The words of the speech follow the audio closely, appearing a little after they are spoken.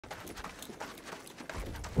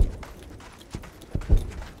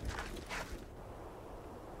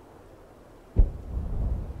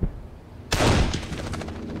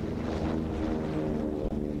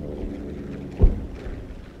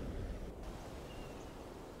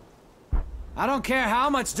I don't care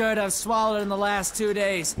how much dirt I've swallowed in the last 2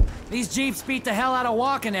 days. These jeeps beat the hell out of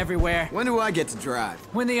walking everywhere. When do I get to drive?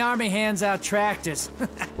 When the army hands out tractors.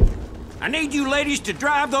 I need you ladies to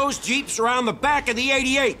drive those jeeps around the back of the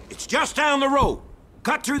 88. It's just down the road.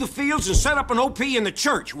 Cut through the fields and set up an OP in the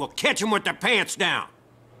church. We'll catch them with their pants down.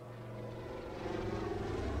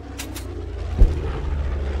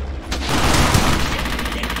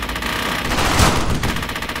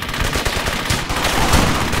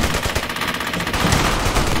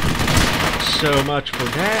 So much for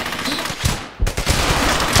that.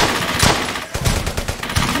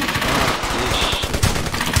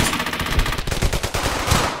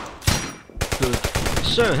 Good.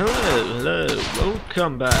 So, hello,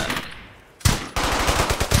 welcome back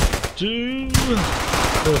to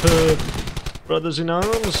Brothers in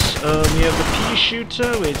Arms. We have the pea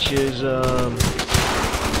shooter, which is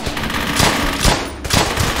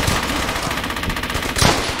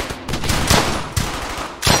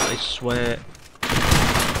I swear.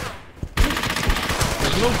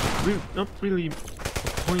 There's not really a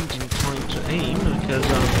point in trying to aim because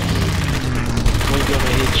I'm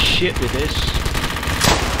gonna hit shit with this.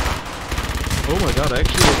 Oh my god, I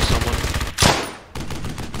actually hit someone.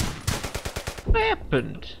 What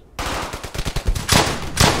happened?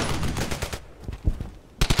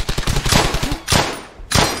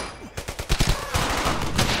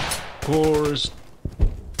 Horse.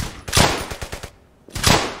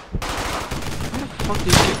 How the fuck do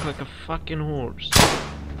you kick like a fucking horse?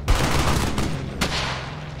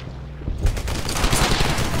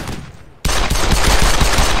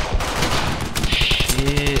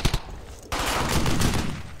 Shit.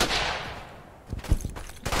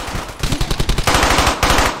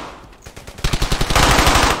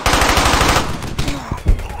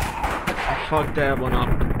 I fucked that one up.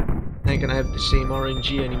 I ain't gonna have the same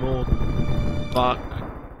RNG anymore. Fuck.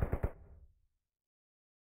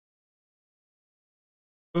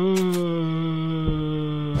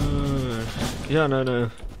 Yeah, no.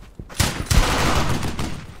 Don't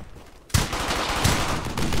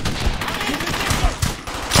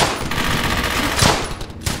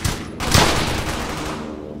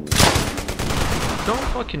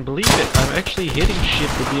fucking believe it. I'm actually hitting shit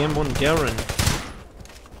with the M1 Garen.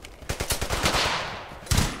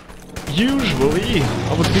 Usually,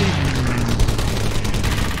 I would be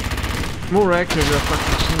more accurate with a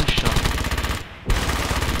fucking slingshot.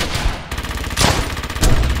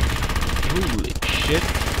 Holy shit.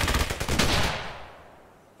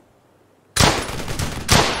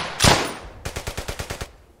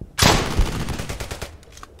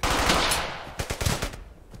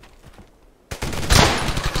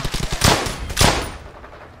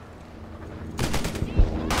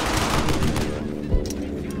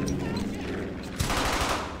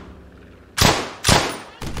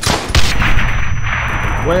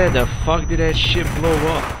 Where the fuck did that shit blow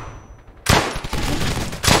up?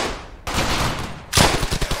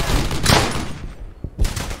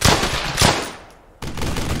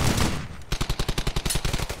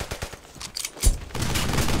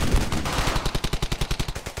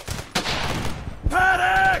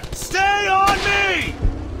 Paddock! Stay on me!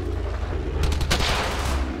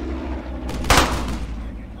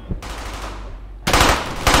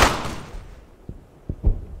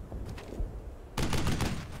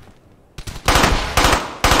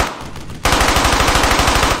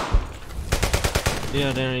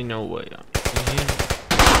 Yeah, there ain't no way I'm here.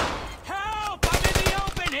 Help! I'm in the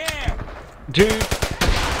open here! Dude,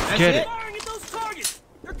 get it. Firing at those targets!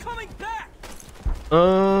 They're coming back!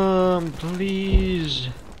 Please.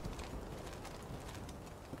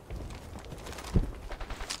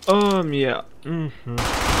 Yeah.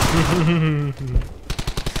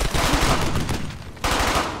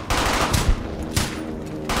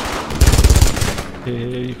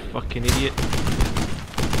 Hey, you fucking idiot.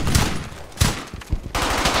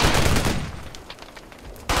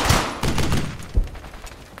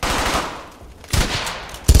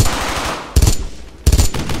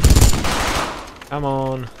 Come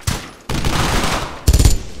on.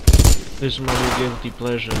 This is my new guilty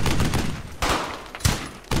pleasure.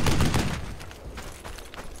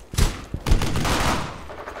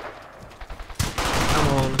 Come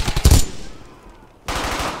on.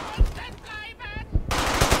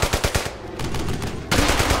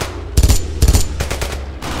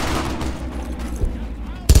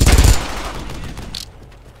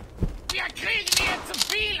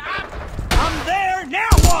 I'm there, now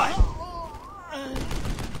what?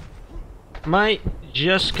 Might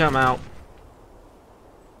just come out.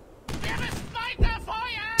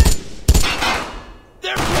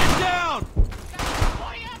 They're pinned down!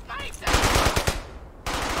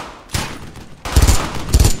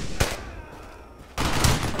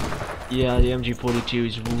 Yeah, the MG42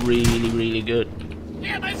 is really, really good.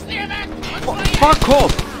 Oh, fuck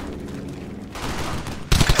off!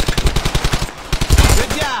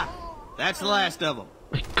 Good job. That's the last of them.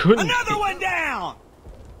 I couldn't. Another one down.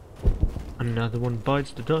 Another one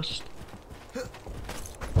bites the dust.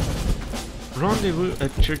 Rendezvous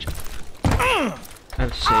at church. I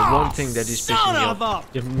have to say one thing that is pissing me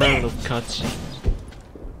off: the amount of cutscenes.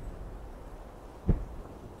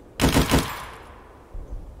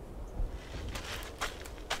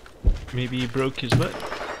 Maybe he broke his leg.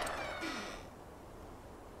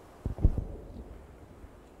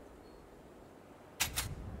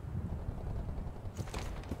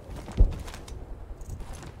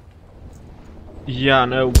 Yeah,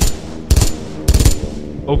 no.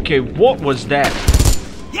 Okay, what was that?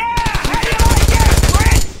 Yeah! How do you like that,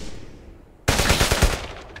 Fritz?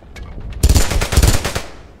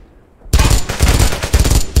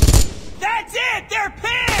 That's it! They're pinned!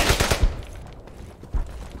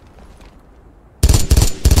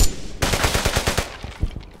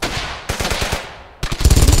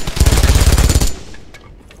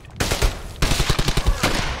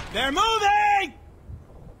 They're moving!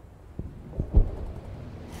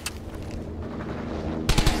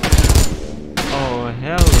 Oh,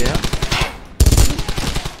 hell yeah.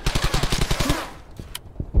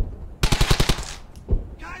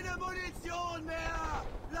 Keine Munition mehr!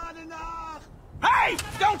 Lade nach! Hey!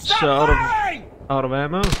 Don't stop So firing! out of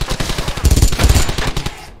ammo.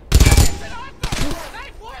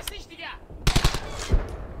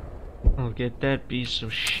 I'll get that piece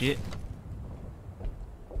of shit.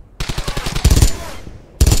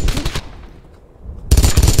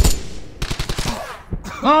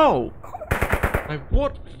 Oh!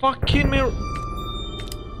 What fucking mirror?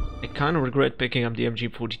 I kind of regret picking up the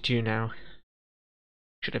MG42 now.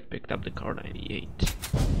 Should have picked up the Kar98.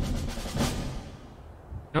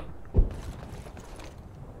 Yep.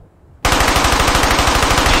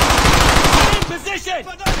 In position!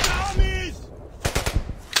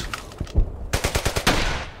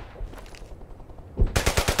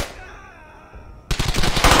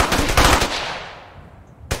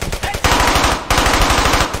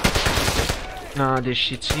 Nah, this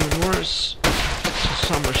shit's even worse. It's a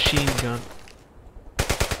submachine gun.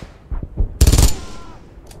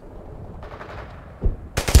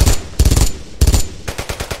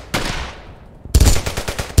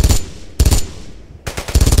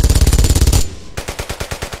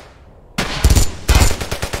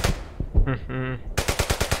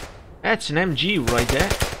 That's an MG right there.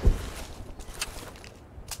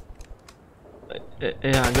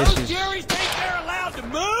 Yeah, this is. Jerry's think they're allowed to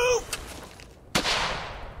move?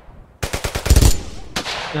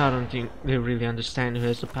 I don't think they really understand who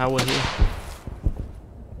has the power here.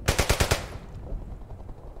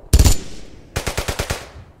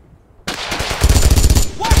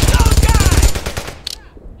 Watch those guys!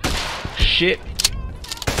 Shit.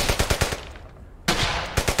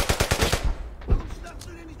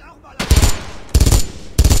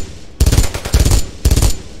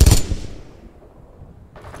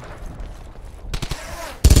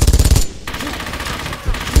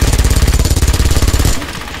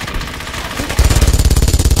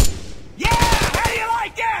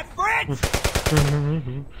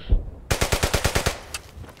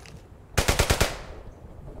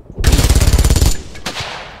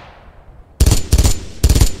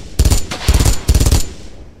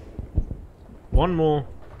 One more.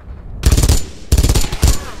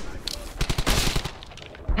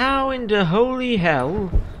 How in the holy hell?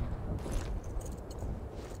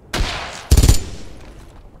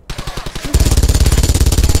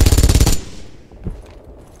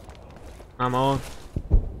 I'm on.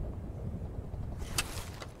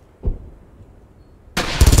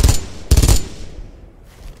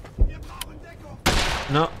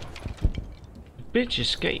 No. Bitch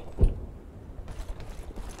escape.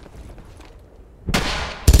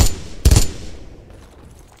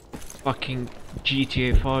 Fucking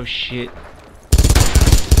GTA 5 shit.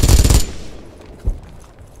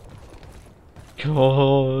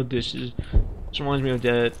 God, this reminds me of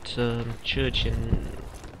that church in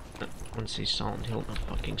I want to say Silent Hill, not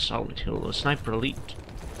fucking Silent Hill, Sniper Elite.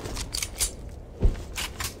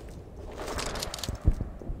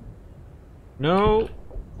 No.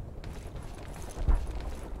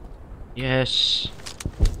 Yes.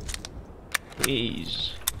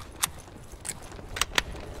 Please.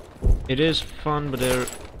 It is fun, but it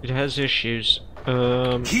has issues.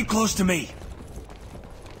 Keep close to me.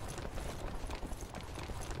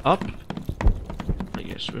 Up. I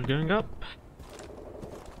guess we're going up.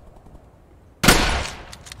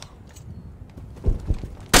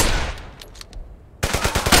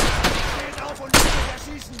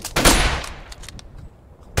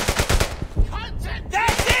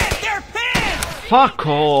 Fuck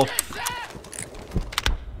off!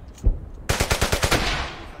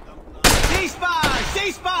 Ceasefire!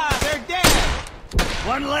 Ceasefire! They're dead!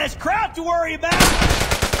 One less crowd to worry about!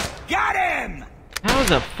 Got him! How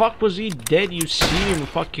the fuck was he dead? You see him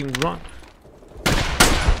fucking run.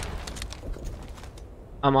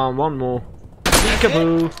 I'm on one more.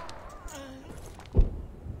 Peekaboo!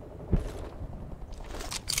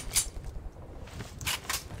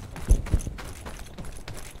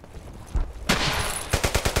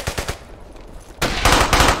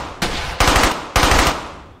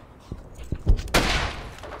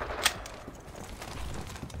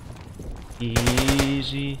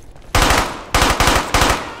 Easy.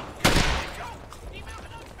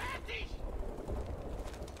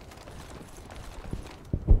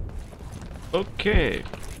 Okay.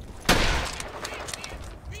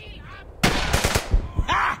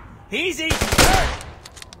 Ha! He's eating dirt!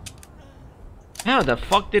 How the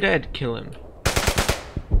fuck did Ed kill him?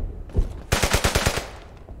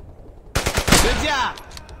 Good job!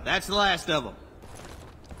 That's the last of them.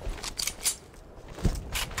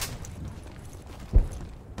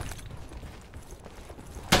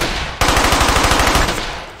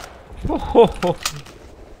 Ho ho ho.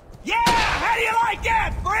 Yeah! How do you like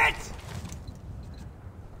that, Fritz?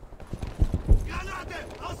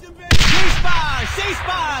 Ceasefire!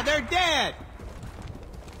 Ceasefire! They're dead!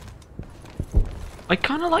 I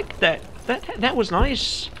kinda like that. That was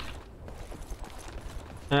nice.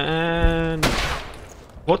 And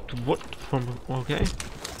what from okay.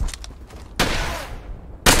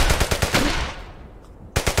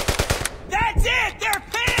 That's it! They're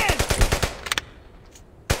pinned!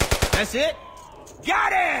 That's it?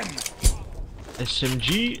 Got him!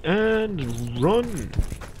 SMG and run.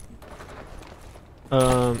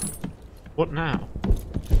 What now?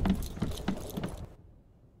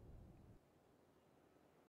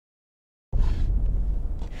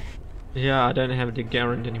 Yeah, I don't have the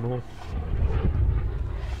Garand anymore.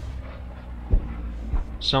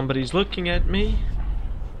 Somebody's looking at me.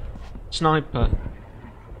 Sniper.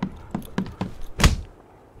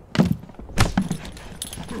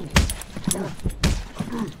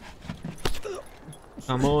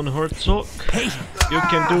 Come on, Herzog. Hey, You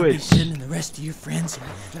can do I'll be it. sending the rest of your friends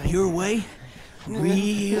your way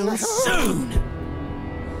real soon.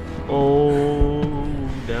 Oh,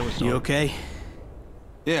 that was You not- okay?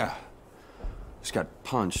 Yeah. Just got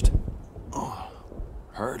punched. Oh,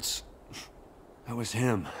 hurts. That was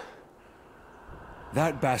him.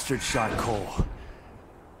 That bastard shot Cole. How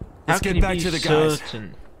Let's can get you back be to the guys.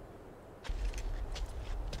 certain?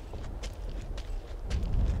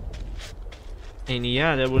 And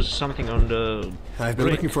yeah, there was something on the I've been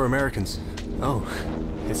brick. looking for Americans. Oh,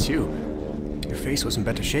 it's you. Your face was in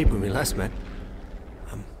better shape when we last met.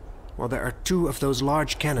 Well, there are 2 of those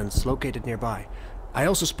large cannons located nearby. I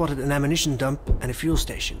also spotted an ammunition dump and a fuel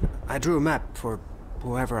station. I drew a map for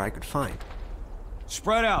whoever I could find.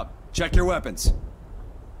 Spread out. Check your weapons.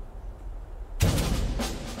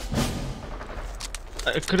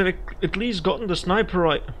 I could have at least gotten the sniper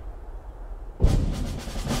right.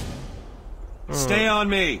 Stay on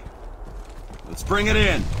me. Let's bring it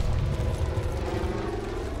in.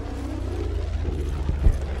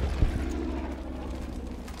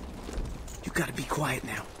 You gotta be quiet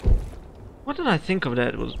now. What did I think of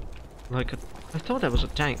that? It was like I thought that was a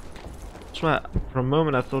tank. I swear, for a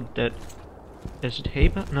moment I thought that... Is it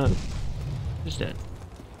Haber? No. What is that?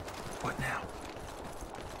 What now?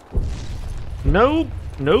 Nope,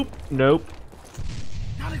 nope, nope.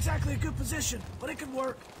 Not exactly a good position, but it could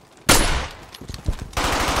work.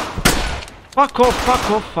 Fuck off,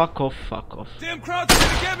 fuck off, fuck off, fuck off. Damn crowd's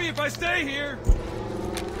gonna get me if I stay here.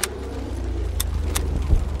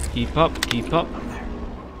 Keep up, keep up.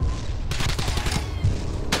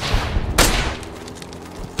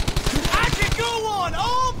 I could go on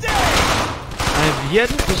all day! I have yet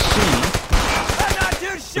to see I'm not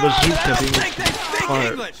too sure bazooka that I being think they speak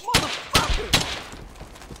fired. English! Motherfucker!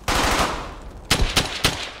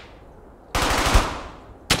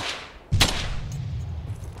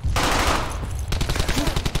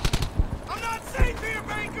 I'm not safe here,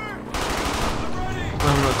 Baker! I'm ready!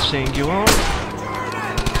 I'm not saying you are.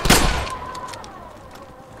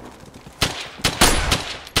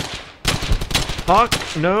 Fuck,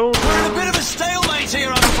 no, We're in a no. bit of a stalemate here,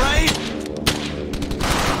 I'm afraid!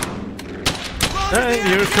 And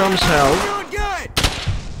here comes hell. Doing good!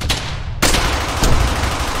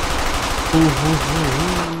 Ooh, ooh, ooh,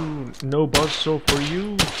 ooh. No buzzsaw for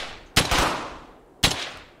you.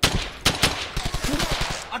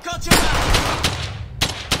 I got you out!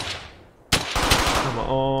 Come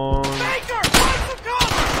on. Baker, find some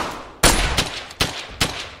cover!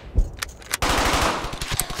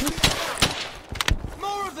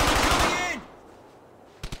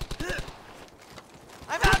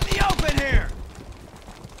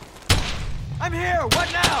 here!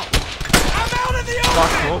 What now? I'm out in the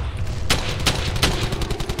Fuck open! off.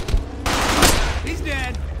 He's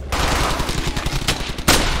dead.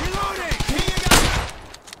 Reloading! Here you go!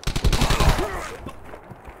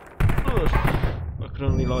 Ugh. I could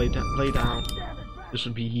only lay down. This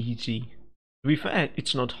would be easy. To be fair,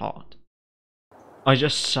 it's not hard. I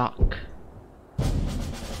just suck.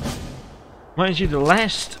 Mind you, the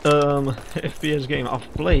last FPS game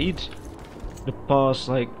I've played the past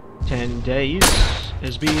like 10 days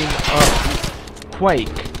has been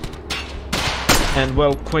Quake. And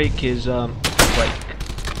well, Quake is Quake.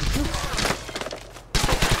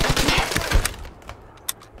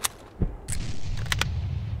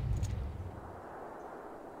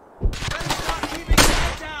 Better start keeping your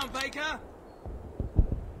head down, Baker!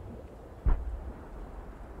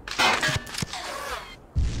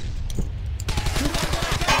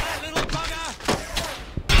 That little bugger!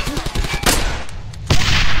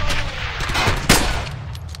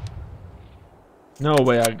 No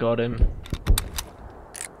way I got him.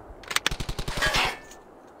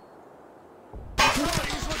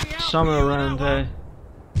 Somebody's looking out Somewhere for you around on that there.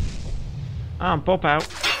 Ah, pop out.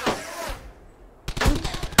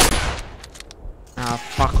 Ah,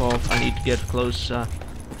 fuck off. I need to get closer.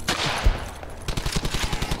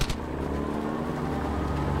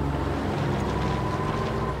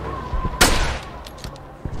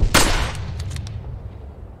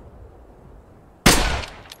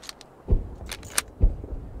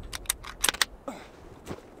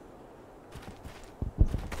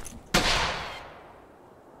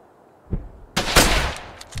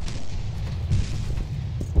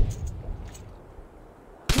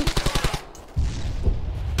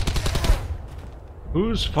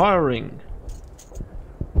 Who's firing?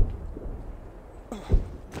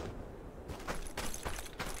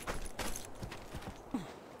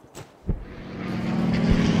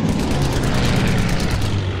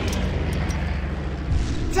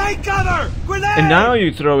 Take cover! Grenade! And now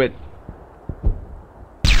you throw it.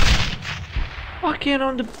 Fucking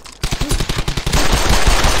on the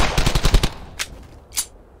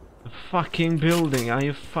fucking building. Are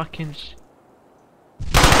you fucking?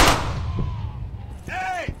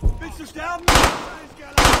 Hey! Fixer's down!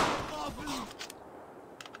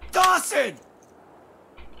 Dawson!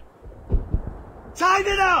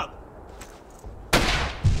 Tighten it up!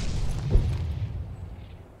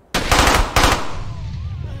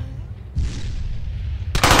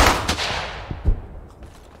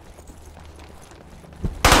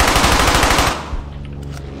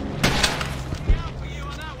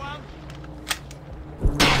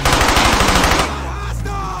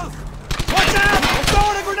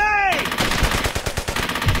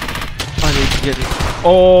 Get it.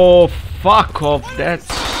 Oh, fuck off. That's.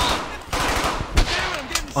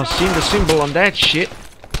 I've seen the symbol on that shit.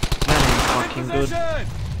 That ain't fucking good. It's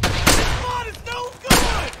no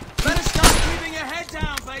good! Better start keeping your head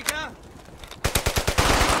down, Baker.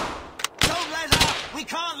 Don't let up. We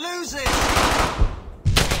can't lose this.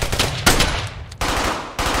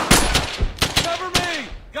 Cover me.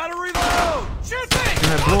 Gotta reload. Shoot me.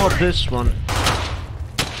 Can I blow up this one?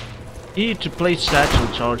 Need to place satchel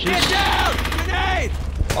charges. Get down! Grenade!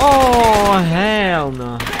 Oh, hell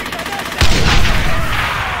no. He's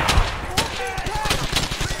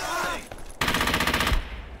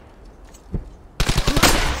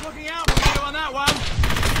looking out for you on that one.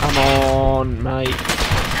 Come on, mate.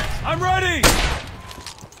 I'm ready.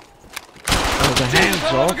 Oh, the hands I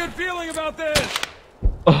have a off. good feeling about this.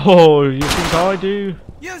 Oh, you think I do?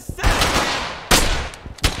 You said it,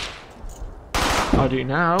 I do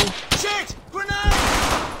now. man. Shit! Grenade!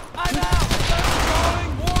 I'm out. That's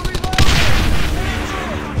going. More reloading.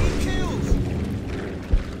 Need kills.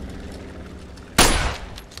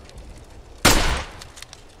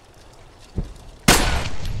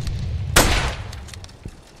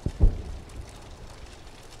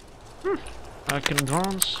 I can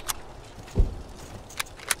advance.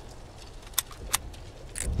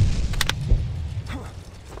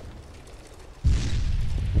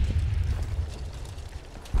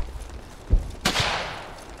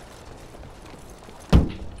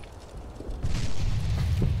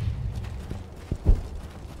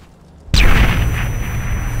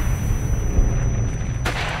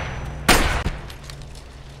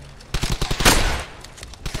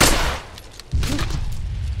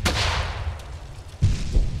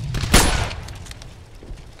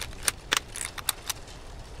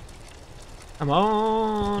 Come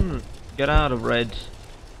on! Get out of red.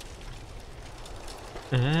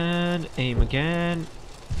 And aim again.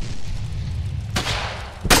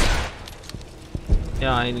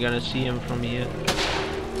 Yeah, I ain't gonna see him from here.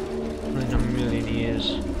 In a million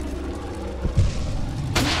years.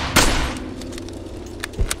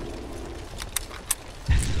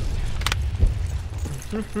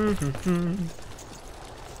 I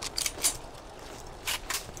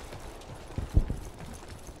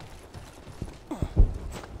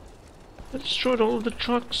destroyed all of the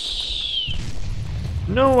trucks.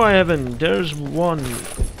 No, I haven't. There's one.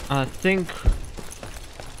 I think.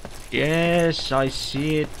 Yes, I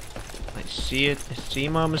see it. I see it. I see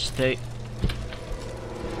my mistake.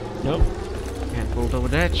 Nope. Can't hold over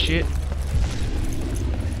that shit.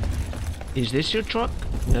 Is this your truck?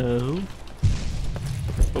 No.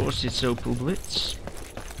 Of course it's Opel Blitz.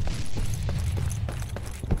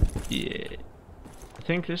 Yeah. I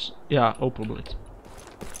think this... Yeah, Opel Blitz.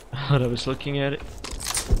 I was looking at it.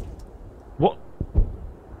 What?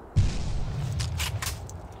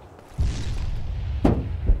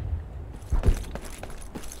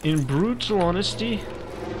 In brutal honesty,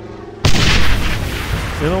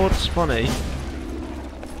 you know what's funny?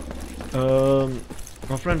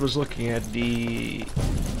 My friend was looking at the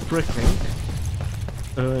brick link,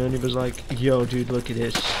 and he was like, "Yo, dude, look at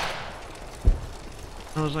this."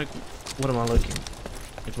 I was like, "What am I looking?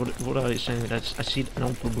 Like, what are you saying? That's I see an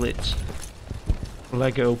Opel Blitz,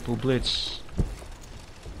 Lego Opel Blitz."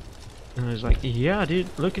 And I was like, "Yeah, dude,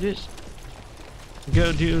 look at this.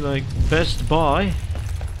 Go do like Best Buy."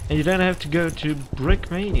 And you don't have to go to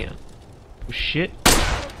Brickmania. Oh, shit.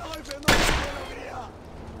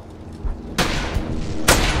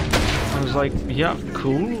 I was like, yeah,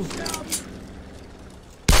 cool.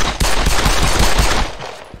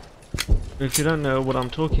 If you don't know what I'm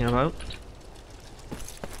talking about.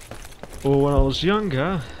 Or when I was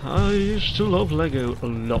younger, I used to love Lego a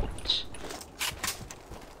lot.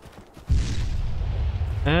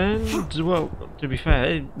 And, well, to be fair,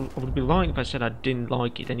 I would be lying if I said I didn't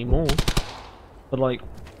like it anymore. But, like,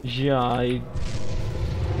 yeah, I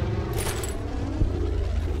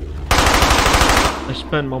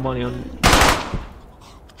spend my money on...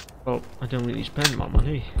 Well, I don't really spend my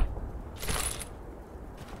money.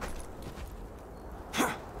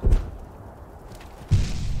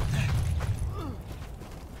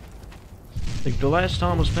 Like, the last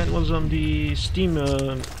time I spent was on the Steam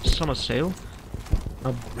summer sale.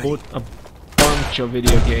 I bought a bunch of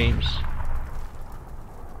video games.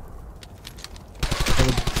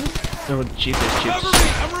 They were cheap as chips. Cover me!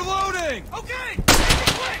 I'm reloading! Okay!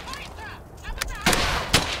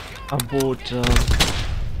 I bought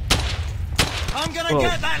I'm gonna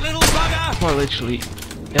get that little bugger! quite literally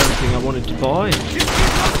everything I wanted to buy. Just keep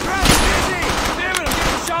those crowds busy! Damn it, I'm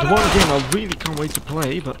getting shot The up! one game I really can't wait to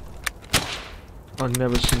play, but I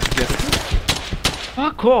never seem to get it.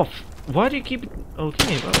 Fuck off! Why do you keep it?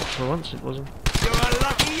 Okay, well, for once it wasn't. You're a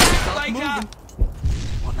lucky yak, Baker!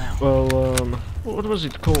 What now? Well, what was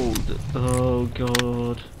it called? Oh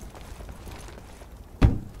god.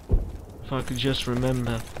 If I could just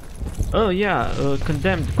remember. Oh yeah,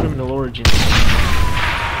 Condemned Criminal Origins.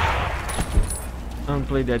 I haven't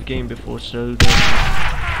played that game before, so...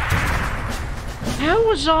 How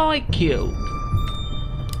was I killed?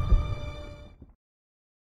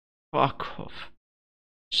 Fuck off.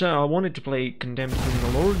 So I wanted to play Condemned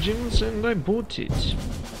Criminal Origins, and I bought it.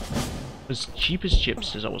 As cheap as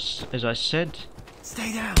chips, as I said.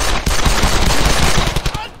 Stay down!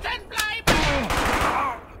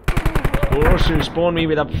 Of course, you spawned me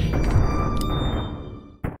with a...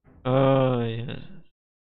 Oh, yeah.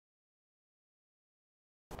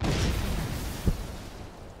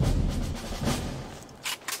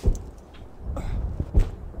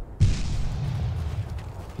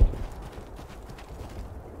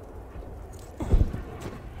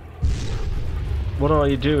 What are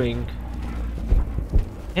you doing?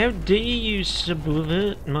 How dare you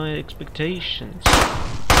subvert my expectations? Are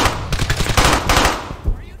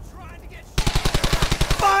you trying to get shot?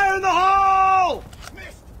 Fire in the hole!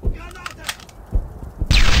 Missed!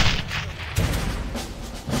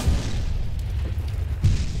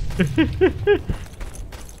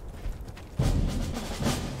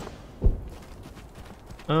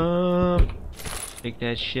 Pick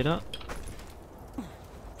that shit up.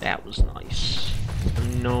 That was nice. A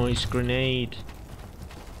nice grenade.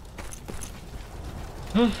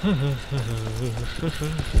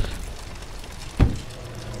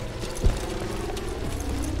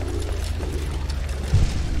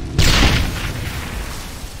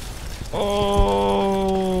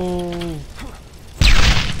 Oh!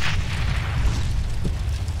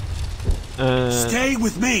 Stay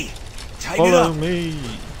with me! Tighten it Follow up! me!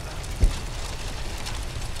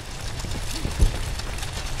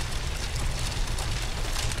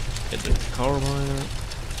 Get the carbine.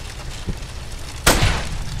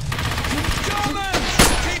 Germans!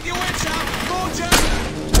 Keep your wits up! Roger!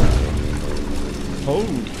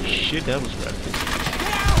 Holy shit, that was rapid.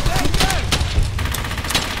 Get out! Let go!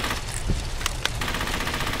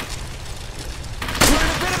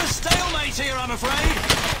 mates here, I'm afraid.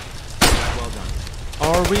 Well done.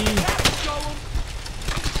 Are we?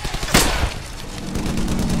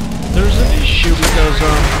 There's an issue because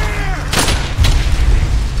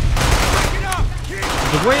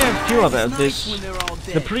the way I feel about this,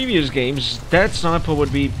 the previous games, that sniper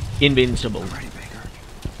would be invincible.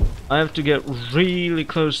 I have to get really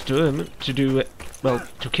close to him to do it, well,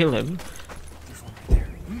 to kill him.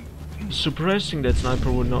 Suppressing that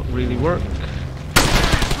sniper would not really work.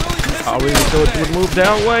 I really thought it would move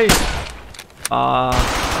that way.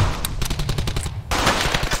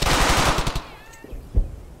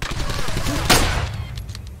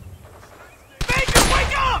 Baker,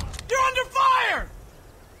 wake up! You're under fire!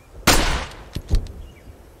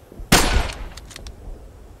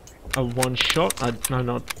 A one shot? I'm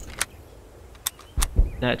not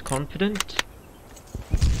that confident.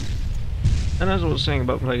 And as I was saying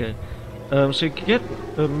about Lego, so you can get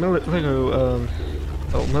Lego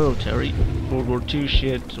military, World War II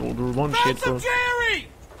shit, World War I shit from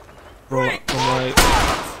like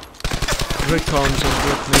Recons and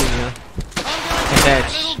Brickmania, and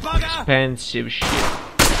that's expensive shit.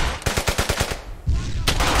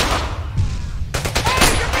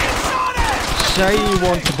 Say you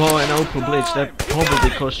want to buy an Opel Blitz, that probably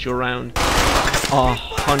costs you around around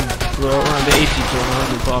 80 to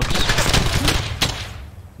 100 bucks,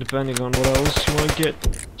 depending on what else you want to get.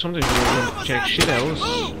 Sometimes you want to check shit else,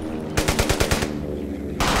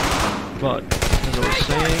 but as I was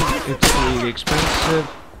saying, it's really expensive.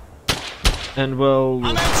 And well,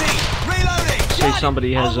 say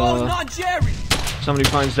somebody has somebody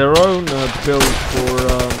finds their own build for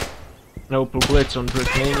an Opel Blitz on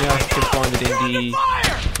Brickmania, you can find it in the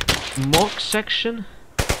mock section,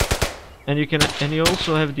 and you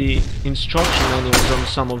also have the instruction manuals on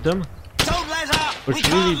some of them, which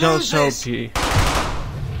really does help you.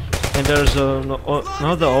 And there's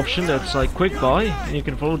another option that's like quick buy, and you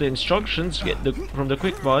can follow the instructions, from the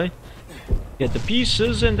quick buy, get the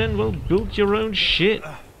pieces, and then well build your own shit.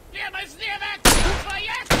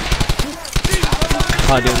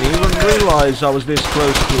 I didn't even realize I was this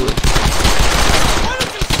close to it.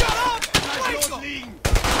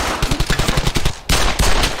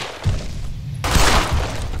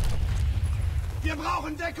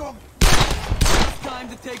 Time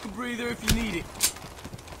to take a breather if you need it.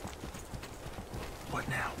 What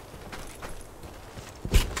now?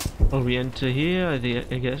 Well, we enter here, I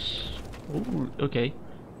guess. Ooh, okay.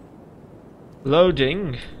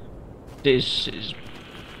 Loading. This is...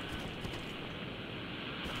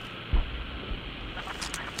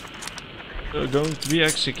 You're going to be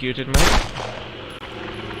executed, mate.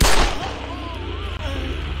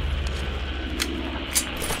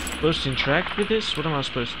 Supposed to interact with this? What am I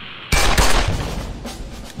supposed to...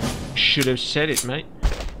 Should have said it, mate.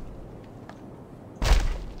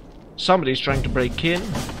 Somebody's trying to break in.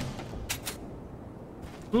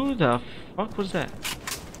 Who the fuck was that?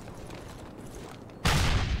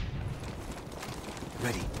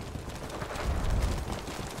 Ready.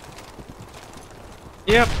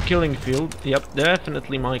 Yep, killing field. Yep,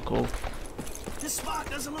 definitely my call. This spot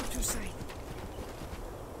doesn't look too safe.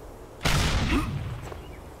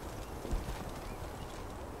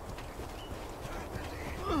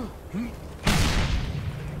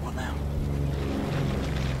 What now?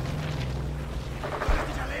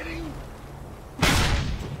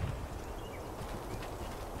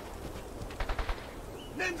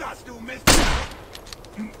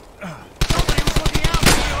 Somebody was looking out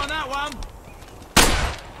for you on that one.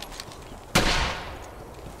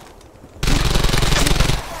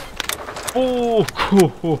 Oh, ho,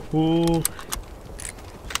 ho, ho.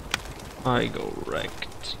 I go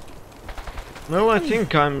wrecked. Well, I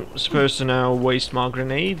think I'm supposed to now waste my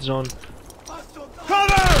grenades on...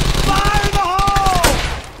 Cover! Fire in the hole!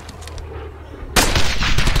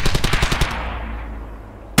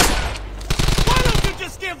 Why don't you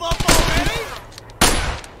just give up already?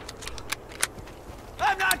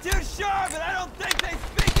 I'm not too sure, but I don't think they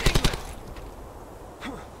speak English.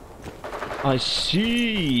 I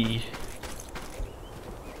see.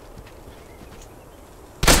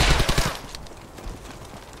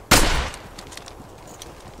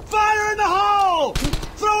 Fire in the hole!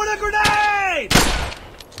 Throw in a grenade!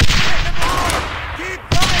 Keep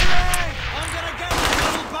firing! I'm gonna get you,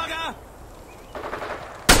 little bugger!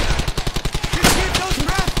 Just keep those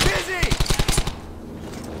rats busy!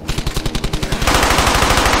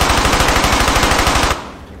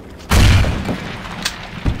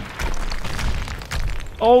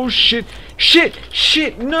 Oh shit! Shit!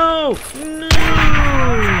 Shit! No! No!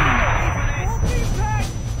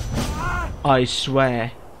 I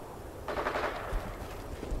swear.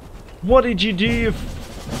 What did you do, you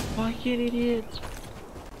fire? fucking idiot.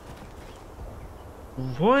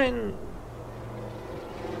 When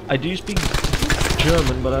I do speak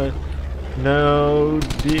German, but I no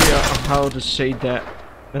idea how to say that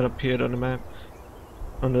appeared on the map,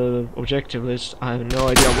 on the objective list. I have no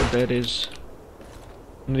idea what that is,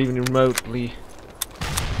 not even remotely.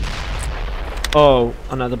 Oh,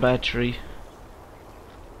 another battery.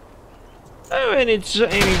 Oh, and it's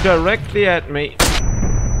aiming directly at me.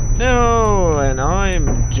 No, and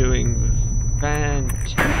I'm doing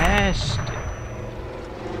fantastic.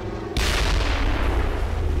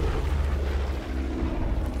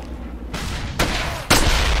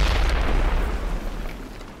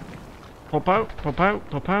 Pop out, pop out,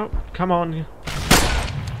 pop out. Come on.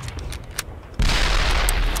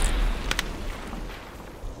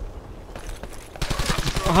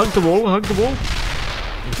 Hug the wall, hug the wall.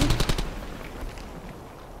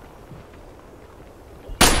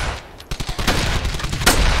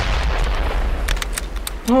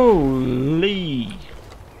 Holy.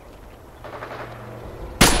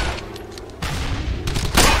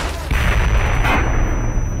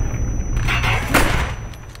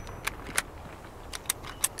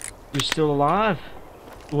 You're still alive?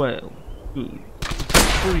 Well, good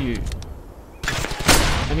for you.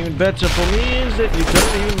 And even better for me is that you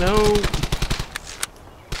don't even know.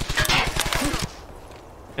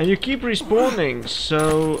 And you keep respawning,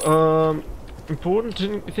 so important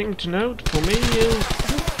thing to note for me is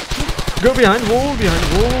go behind wall,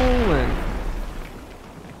 and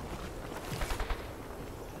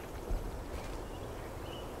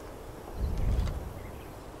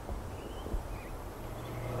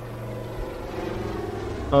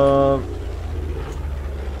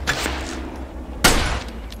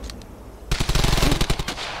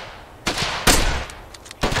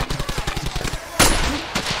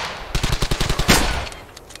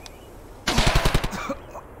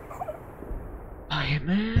I am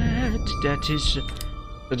mad. That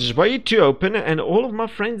is way too open, and all of my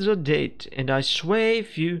friends are dead. And I swear,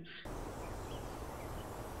 if you,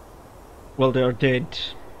 well, they are dead.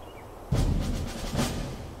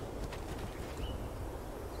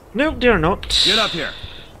 No, they're not. Get up here.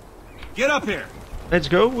 Get up here. Let's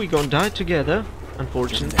go. We gonna die together,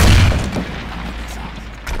 unfortunately.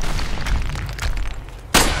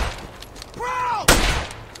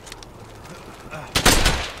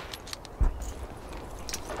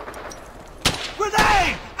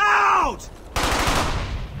 Grenade! Out!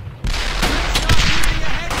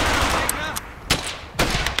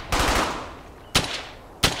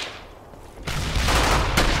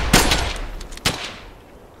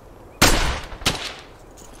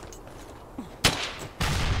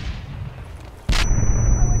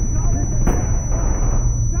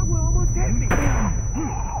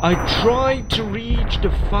 I tried to reach the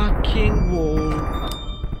fucking wall.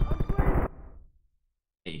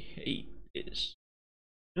 I hate this.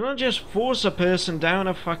 You don't just force a person down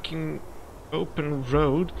a fucking open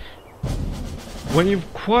road when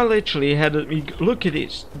you've quite literally had a look at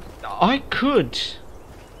this. I could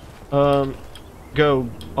go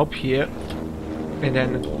up here and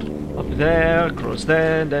then up there, across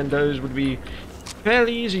there, and then those would be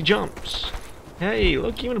fairly easy jumps. Hey,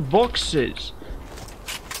 look, even boxes.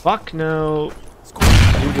 Fuck no.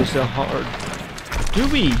 Do this so hard. Do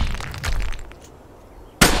we?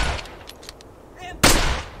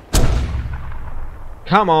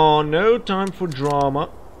 Come on, no time for drama.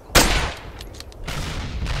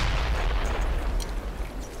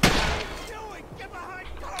 Get behind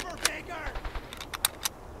cover, Baker!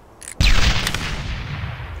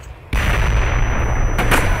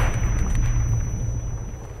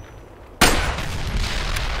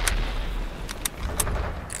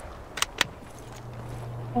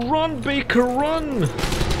 Run, Baker, run!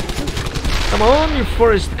 Come on, you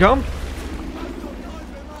Forrest Gump!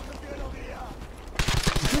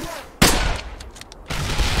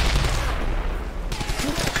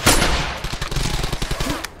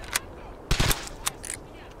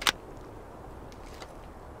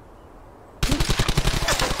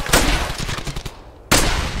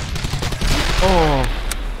 Oh.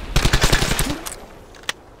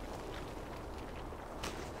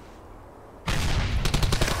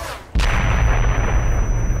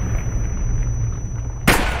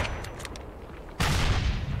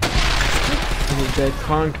 I need that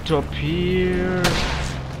punk to appear.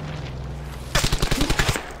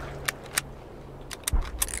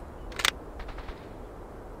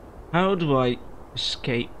 How do I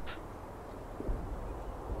escape?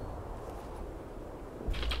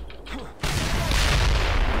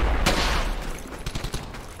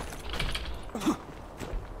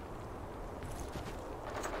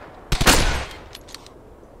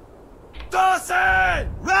 Dawson!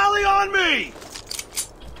 Rally on me!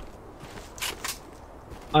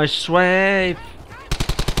 I swear.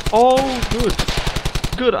 Oh, good.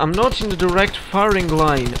 Good, I'm not in the direct firing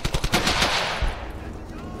line.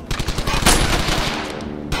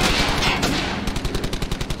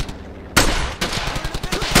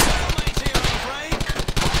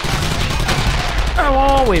 Oh,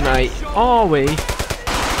 are we, mate? Are we? Two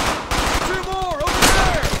more over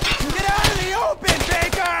there! Get out of the open,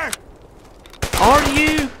 Baker! Are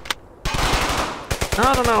you?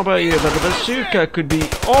 I don't know about you, but the bazooka could be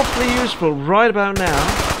awfully useful right about now.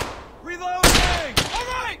 Reloading!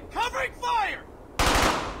 Alright! Covering fire!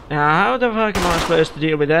 Now, how the fuck am I supposed to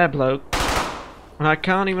deal with that bloke? When I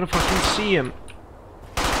can't even fucking see him.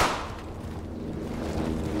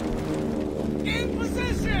 In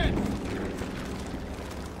position!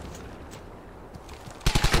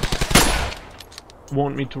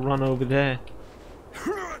 Want me to run over there?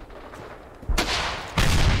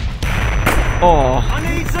 Oh. I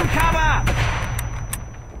need some cover!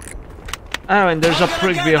 Oh, and there's a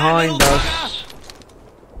prick behind us.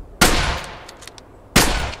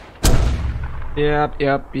 Yep,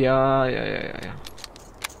 yeah.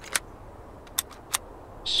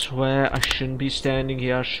 Swear I shouldn't be standing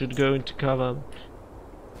here, I should go into cover.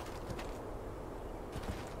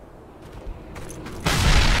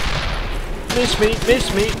 Miss me.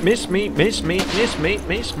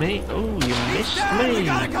 Oh, you missed me.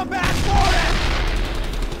 Come back for it!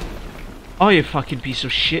 Oh, you fucking piece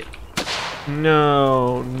of shit.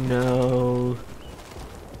 No. Reloading!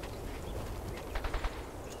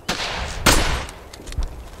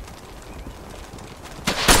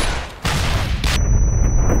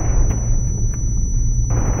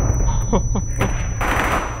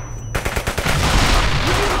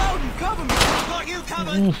 Cover me! Got you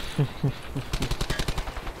covered!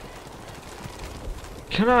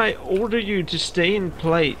 Can I order you to stay in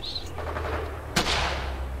place?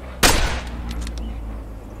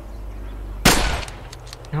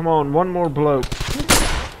 Come on, one more bloke.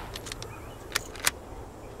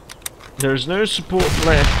 There's no support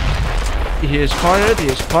left. He is fired.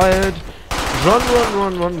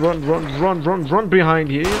 Run behind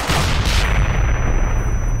here.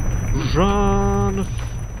 Run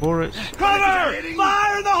for it. Cover! Fire in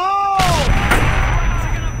the hole!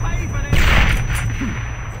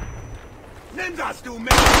 Ninjas do me!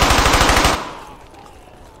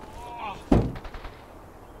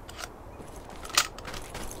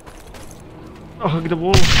 Oh, hug the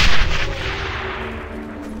wall.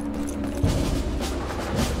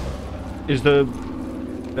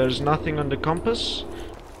 There's nothing on the compass?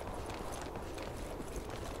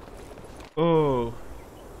 Oh.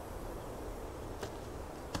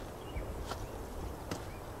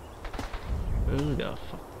 Who the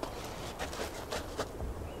fuck?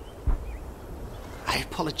 I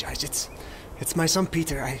apologize. It's my son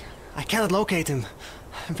Peter. I cannot locate him.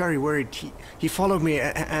 I'm very worried. He followed me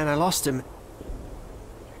and I lost him.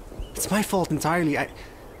 It's my fault entirely. I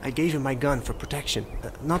gave him my gun for protection,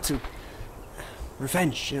 not to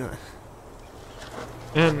revenge, you know.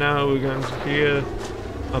 And now we're going to hear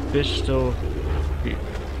a pistol.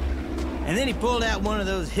 And then he pulled out one of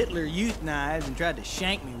those Hitler Youth knives and tried to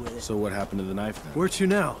shank me with it. So what happened to the knife then? Where to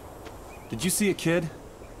now? Did you see a kid?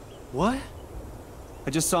 What? I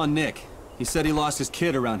just saw Nick. He said he lost his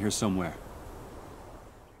kid around here somewhere.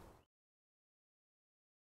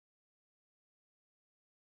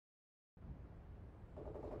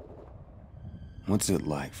 What's it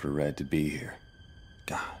like for Red to be here?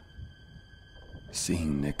 God.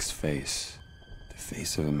 Seeing Nick's face. The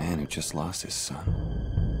face of a man who just lost his son.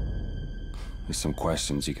 There's some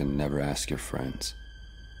questions you can never ask your friends.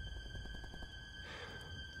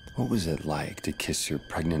 What was it like to kiss your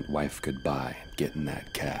pregnant wife goodbye and get in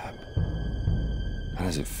that cab? How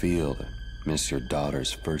does it feel to miss your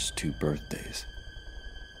daughter's first 2 birthdays?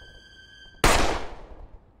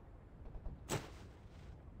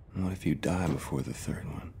 What if you die before the 3rd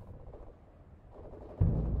one?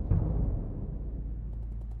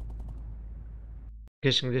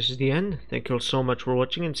 Guessing this is the end. Thank you all so much for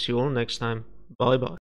watching and see you all next time. Bye bye.